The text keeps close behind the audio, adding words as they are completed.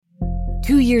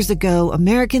2 years ago,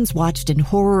 Americans watched in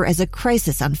horror as a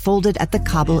crisis unfolded at the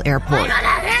Kabul airport.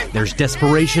 There's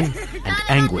desperation and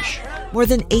anguish. More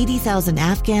than 80,000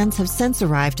 Afghans have since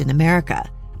arrived in America,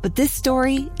 but this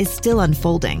story is still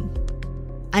unfolding.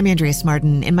 I'm Andrea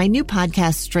Smartin. In my new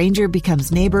podcast, Stranger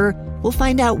Becomes Neighbor, we'll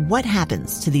find out what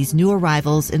happens to these new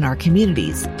arrivals in our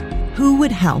communities. Who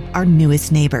would help our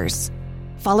newest neighbors?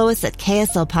 Follow us at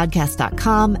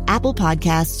kslpodcast.com, Apple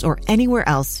Podcasts, or anywhere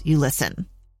else you listen.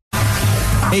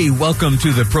 Hey, welcome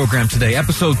to the program today,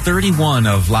 episode 31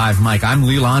 of Live Mike. I'm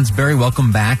Lee Lonsberry.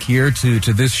 Welcome back here to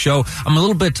this show. I'm a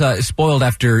little bit spoiled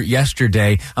after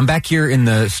yesterday. I'm back here in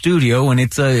the studio, and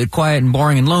it's quiet and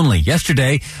boring and lonely.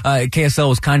 Yesterday, KSL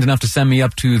was kind enough to send me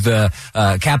up to the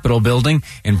Capitol building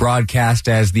and broadcast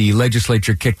as the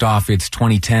legislature kicked off its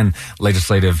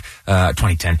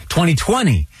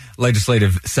 2020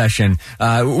 legislative session.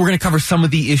 We're going to cover some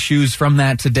of the issues from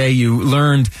that today. You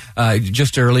learned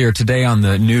just earlier today on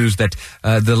the news that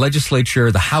the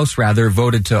legislature, the House rather,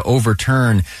 voted to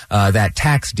overturn that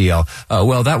tax deal.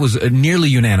 Well, that was nearly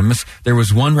unanimous. There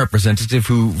was one representative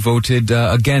who voted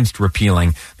against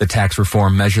repealing the tax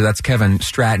reform measure. That's Kevin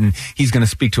Stratton. He's going to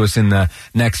speak to us in the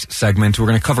next segment. We're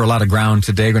going to cover a lot of ground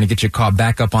today. We're going to get you caught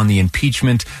back up on the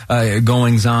impeachment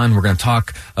goings on. We're going to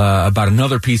talk about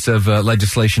another piece of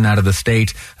legislation out of the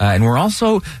state. And we're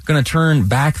also going to turn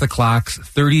back the clocks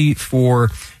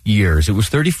 34 years. It was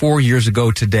 34 years ago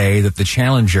today that the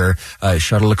Challenger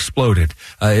shuttle exploded,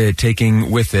 taking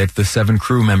with it the 7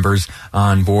 crew members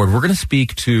on board. We're going to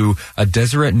speak to a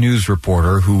Deseret News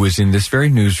reporter who was in this very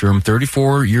newsroom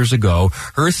 34 years ago.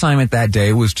 Her assignment that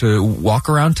day was to walk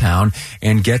around town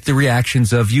and get the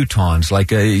reactions of Utahns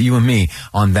like you and me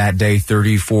on that day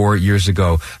 34 years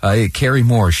ago. Carrie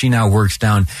Moore, she now works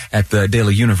down at the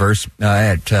Daily Universe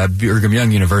at Brigham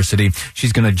Young University.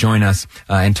 She's going to join us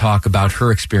and talk about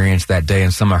her experience that day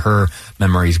and some of her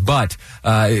memories. But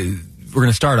we're going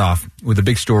to start off with a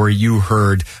big story you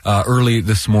heard early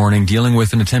this morning dealing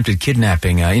with an attempted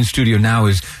kidnapping. In studio now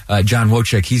is John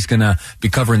Wojcik. He's going to be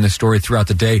covering this story throughout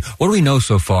the day. What do we know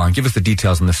so far? And give us the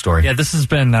details on this story. Yeah, this has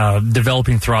been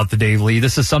developing throughout the day, Lee.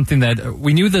 This is something that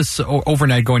we knew this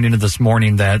overnight going into this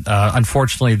morning that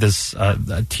unfortunately this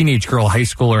teenage girl, high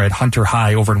schooler at Hunter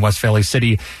High over in West Valley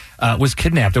City, was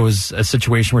kidnapped. It was a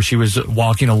situation where she was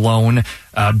walking alone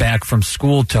back from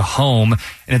school to home.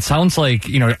 And it sounds like,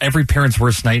 every parent's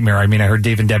worst nightmare. I mean, I heard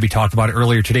Dave and Debbie talk about it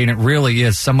earlier today, and it really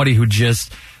is somebody who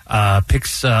just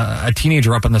picks a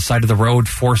teenager up on the side of the road,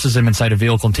 forces him inside a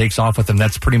vehicle, and takes off with him.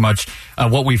 That's pretty much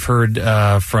what we've heard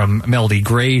from Melody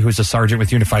Gray, who's a sergeant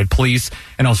with Unified Police,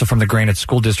 and also from the Granite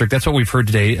School District. That's what we've heard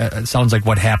today. It sounds like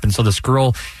what happened. So this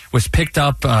girl was picked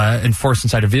up and forced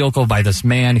inside a vehicle by this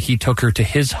man. He took her to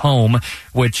his home,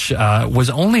 which was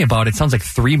only about, it sounds like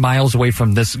 3 miles away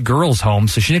from this girl's home,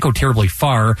 so she didn't go terribly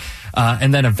far,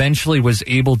 and then eventually was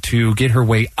able to get her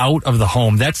way out of the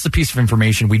home. That's the piece of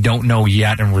information we don't know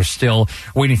yet, and we're still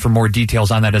waiting for more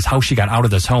details on that, as how she got out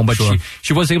of this home. But sure,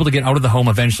 she was able to get out of the home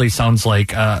eventually. Sounds like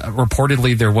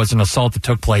reportedly there was an assault that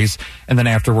took place, and then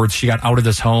afterwards she got out of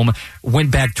this home, went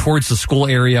back towards the school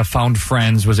area, found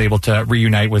friends, was able to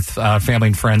reunite with family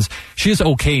and friends. She is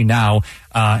okay now.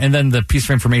 And then the piece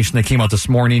of information that came out this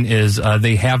morning is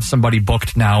they have somebody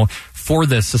booked now for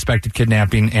this suspected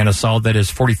kidnapping and assault. That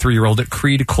is 43-year-old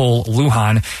Creed Cole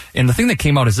Lujan. And the thing that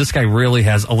came out is this guy really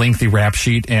has a lengthy rap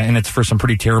sheet, and it's for some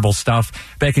pretty terrible stuff.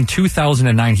 Back in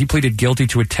 2009, he pleaded guilty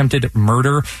to attempted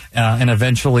murder and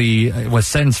eventually was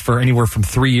sentenced for anywhere from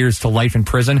 3 years to life in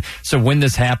prison. So when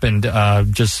this happened,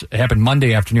 just happened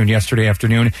yesterday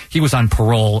afternoon, he was on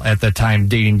parole at the time,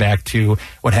 dating back to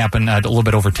what happened a little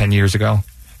bit over 10 years ago.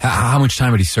 How much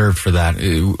time had he served for that,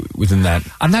 within that?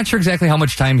 I'm not sure exactly how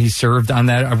much time he served on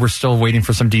that. We're still waiting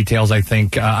for some details, I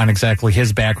think, on exactly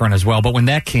his background as well. But when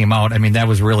that came out, I mean, that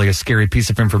was really a scary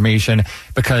piece of information,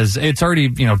 because it's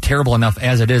already, terrible enough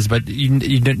as it is, but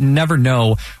you never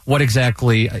know what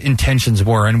exactly intentions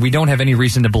were. And we don't have any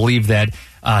reason to believe that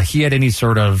he had any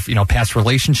sort of, past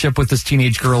relationship with this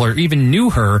teenage girl or even knew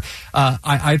her.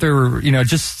 It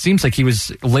just seems like he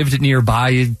lived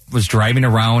nearby, was driving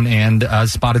around and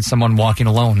spotted someone walking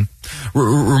alone.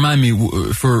 Remind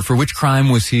me, for which crime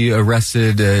was he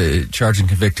arrested, charged and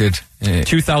convicted?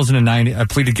 2009,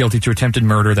 pleaded guilty to attempted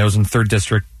murder. That was in 3rd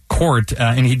District Court,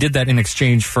 and he did that in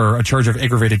exchange for a charge of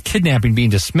aggravated kidnapping being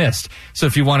dismissed. So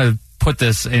if you want to put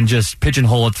this and just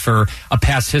pigeonhole it for a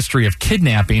past history of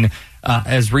kidnapping,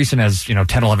 as recent as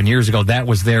 10, 11 years ago, that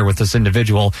was there with this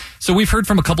individual. So we've heard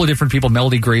from a couple of different people.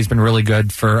 Melody Gray's been really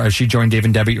good for she joined Dave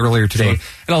and Debbie earlier today, sure,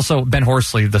 and also Ben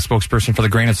Horsley, the spokesperson for the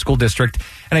Granite School District.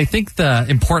 And I think the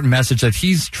important message that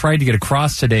he's tried to get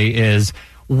across today is,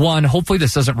 One, hopefully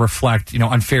this doesn't reflect,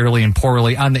 unfairly and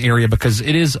poorly on the area, because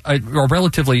it is a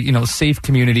relatively, safe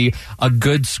community, a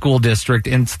good school district,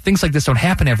 and things like this don't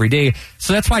happen every day.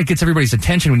 So that's why it gets everybody's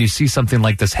attention when you see something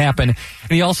like this happen.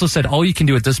 And he also said all you can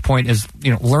do at this point is,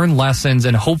 learn lessons,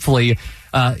 and hopefully,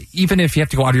 even if you have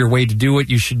to go out of your way to do it,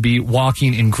 you should be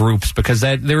walking in groups, because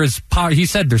there is power. He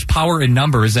said there's power in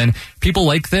numbers, and people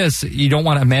like this, you don't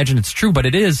want to imagine it's true, but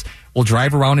it is, will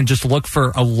drive around and just look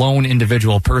for a lone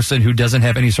individual person who doesn't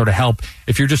have any sort of help.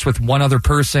 If you're just with one other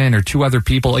person or two other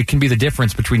people, it can be the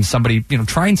difference between somebody,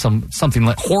 trying something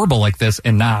horrible like this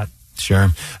and not. Sure,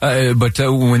 but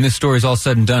when this story is all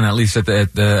said and done, at least at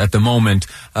the moment,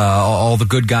 all the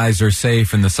good guys are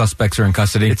safe and the suspects are in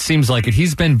custody. It seems like it.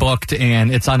 He's been booked,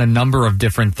 and it's on a number of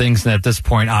different things. And at this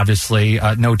point, obviously,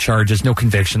 no charges, no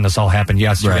conviction. This all happened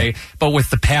yesterday. Right. But with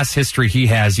the past history he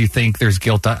has, you think there's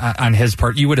guilt on his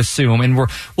part. You would assume, and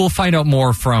we'll find out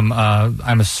more from,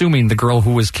 I'm assuming, the girl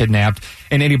who was kidnapped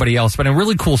and anybody else. But a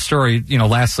really cool story,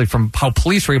 lastly, from how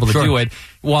police were able to do it.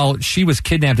 While she was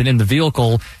kidnapped and in the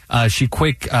vehicle, she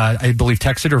I believe,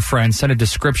 texted her friend, sent a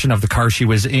description of the car she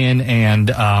was in and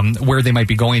where they might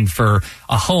be going for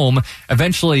a home.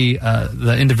 Eventually,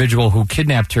 the individual who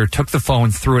kidnapped her took the phone,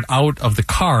 threw it out of the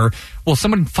car. Well,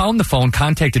 someone found the phone,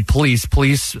 contacted police.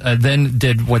 Police then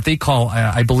did what they call,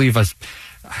 I believe,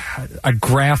 a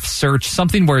graph search,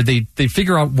 something where they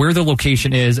figure out where the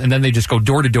location is, and then they just go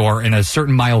door to door in a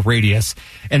certain mile radius.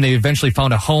 And they eventually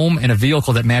found a home and a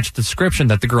vehicle that matched the description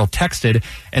that the girl texted,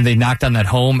 and they knocked on that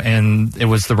home, and it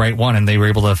was the right one, and they were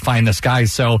able to find this guy.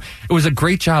 So it was a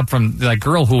great job from that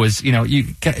girl who was, you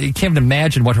can't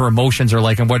imagine what her emotions are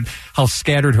like and how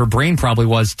scattered her brain probably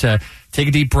was to take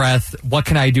a deep breath. What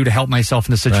can I do to help myself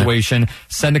in this situation? Right.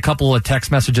 Send a couple of text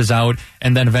messages out,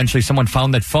 and then eventually someone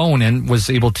found that phone and was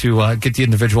able to get the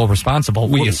individual responsible,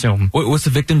 we assume. What's the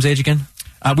victim's age again?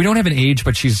 We don't have an age,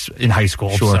 but she's in high school,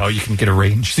 so you can get a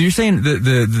range. So you're saying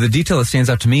the detail that stands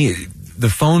out to me, the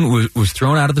phone was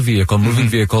thrown out of the vehicle, moving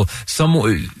vehicle.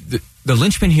 The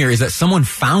linchpin here is that someone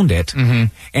found it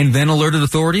and then alerted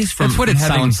authorities. That's what it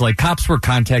sounds like. Cops were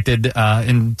contacted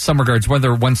in some regards,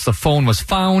 whether once the phone was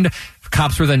found,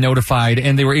 cops were then notified,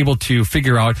 and they were able to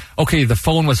figure out, okay, the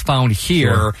phone was found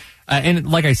here. Sure. And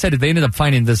like I said, they ended up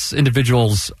finding this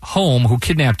individual's home who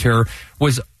kidnapped her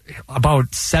was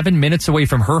about 7 minutes away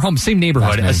from her home, same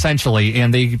neighborhood, essentially.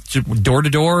 And they, door to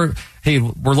door, hey,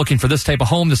 we're looking for this type of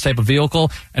home, this type of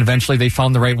vehicle. And eventually they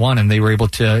found the right one, and they were able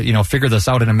to, figure this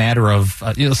out in a matter of,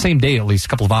 same day, at least a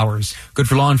couple of hours. Good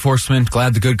for law enforcement.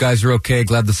 Glad the good guys are okay.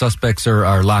 Glad the suspects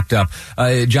are locked up.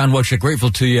 John Wojcik,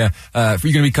 grateful to you. Are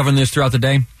you going to be covering this throughout the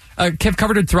day? Kev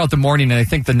covered it throughout the morning, and I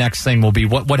think the next thing will be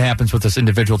what happens with this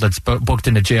individual that's booked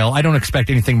into jail. I don't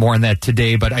expect anything more on that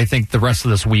today, but I think the rest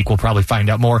of this week we'll probably find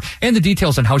out more, and the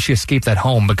details on how she escaped that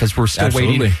home, because we're still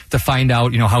waiting to find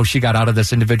out, how she got out of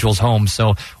this individual's home.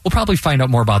 So we'll probably find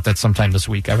out more about that sometime this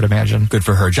week, I would imagine. Good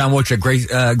for her. John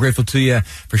Wojcik, grateful to you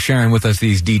for sharing with us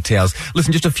these details.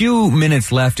 Listen, just a few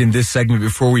minutes left in this segment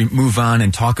before we move on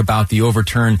and talk about the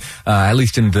overturn, at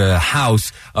least in the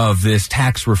House, of this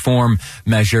tax reform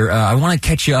measure. I want to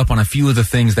catch you up on a few of the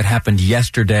things that happened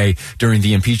yesterday during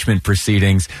the impeachment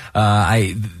proceedings.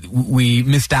 We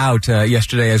missed out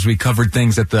yesterday as we covered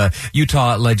things at the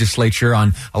Utah legislature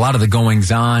on a lot of the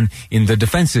goings-on in the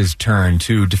defense's turn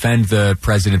to defend the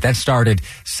president. That started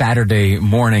Saturday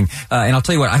morning. And I'll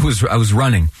tell you what, I was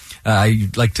running. I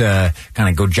like to kind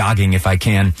of go jogging if I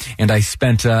can, and I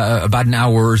spent about an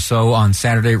hour or so on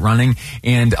Saturday running.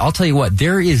 And I'll tell you what,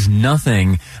 there is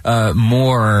nothing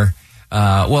more...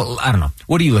 well, I don't know.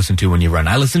 What do you listen to when you run?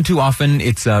 I listen to often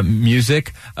it's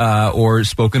music or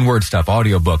spoken word stuff,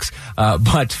 audiobooks.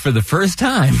 But for the first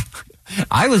time,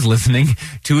 I was listening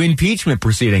to impeachment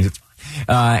proceedings.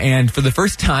 And for the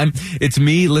first time, it's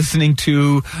me listening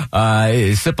to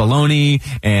Cipollone,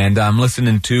 and I'm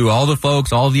listening to all the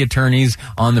folks, all the attorneys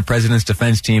on the president's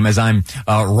defense team as I'm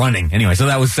running. Anyway, so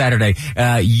that was Saturday.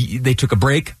 They took a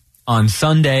break on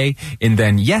Sunday, and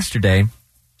then yesterday...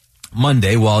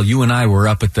 Monday, while you and I were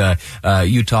up at the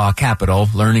Utah Capitol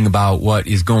learning about what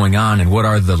is going on and what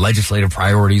are the legislative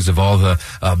priorities of all the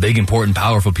big, important,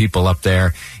 powerful people up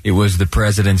there, it was the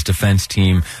president's defense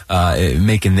team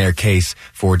making their case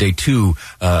for day two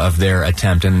of their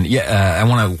attempt. And I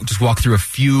want to just walk through a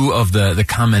few of the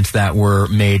comments that were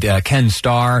made. Ken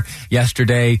Starr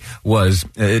yesterday was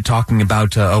talking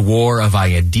about a war of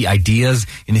ideas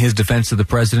in his defense of the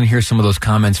president. Here's some of those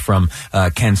comments from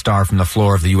Ken Starr from the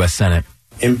floor of the U.S. Senate.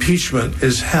 Impeachment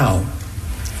is hell,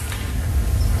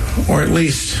 or at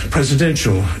least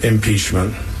presidential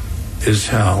impeachment is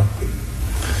hell.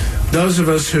 Those of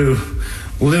us who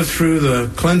lived through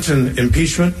the Clinton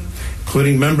impeachment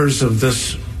including members of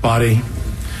this body,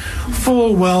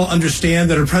 full well understand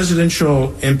that a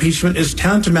presidential impeachment is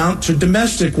tantamount to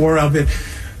domestic war, albeit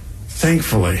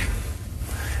thankfully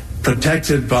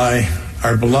protected by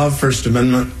our beloved First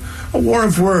Amendment, a war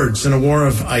of words and a war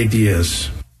of ideas.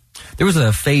 There was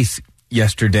a face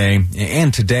yesterday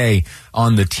and today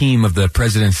on the team of the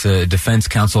President's Defense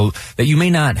Council that you may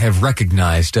not have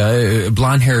recognized. A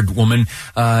blonde-haired woman,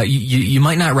 you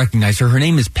might not recognize her. Her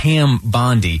name is Pam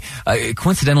Bondi.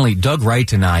 Coincidentally, Doug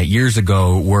Wright and I, years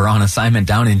ago, were on assignment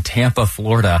down in Tampa,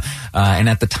 Florida. And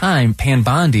at the time, Pam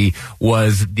Bondi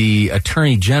was the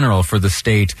Attorney General for the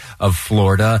state of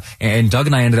Florida. And Doug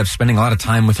and I ended up spending a lot of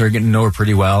time with her, getting to know her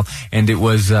pretty well. And it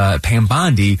was Pam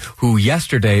Bondi who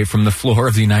yesterday, from the floor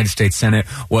of the United States Senate,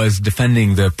 was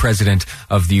defending the President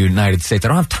of the United States. I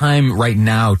don't have time right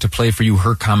now to play for you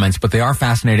her comments, but they are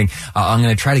fascinating. I'm going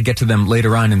to try to get to them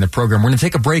later on in the program. We're going to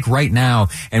take a break right now,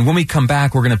 and when we come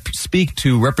back, we're going to speak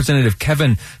to Representative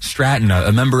Kevin Stratton,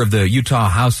 a member of the Utah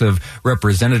House of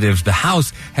Representatives. The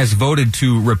House has voted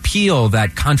to repeal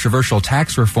that controversial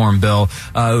tax reform bill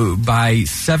by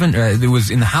 7. It was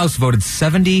in the House voted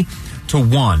 70-1.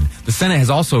 The Senate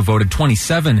has also voted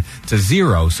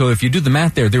 27-0. So if you do the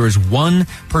math there is one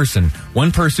person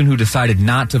who decided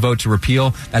not to vote to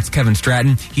repeal. That's Kevin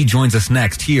Stratton. He joins us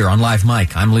next here on Live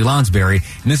Mike. I'm Lee Lonsberry,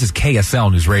 and this is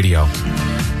KSL News Radio.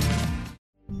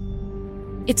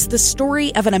 It's the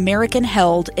story of an American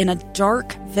held in a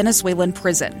dark Venezuelan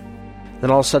prison.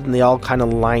 Then all of a sudden, they all kind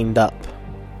of lined up.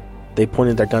 They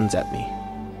pointed their guns at me.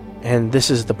 And this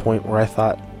is the point where I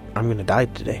thought, I'm going to die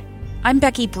today. I'm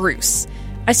Becky Bruce.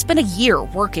 I spent a year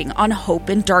working on Hope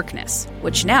in Darkness,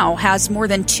 which now has more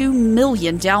than 2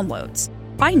 million downloads.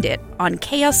 Find it on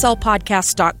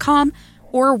kslpodcast.com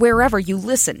or wherever you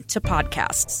listen to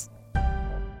podcasts.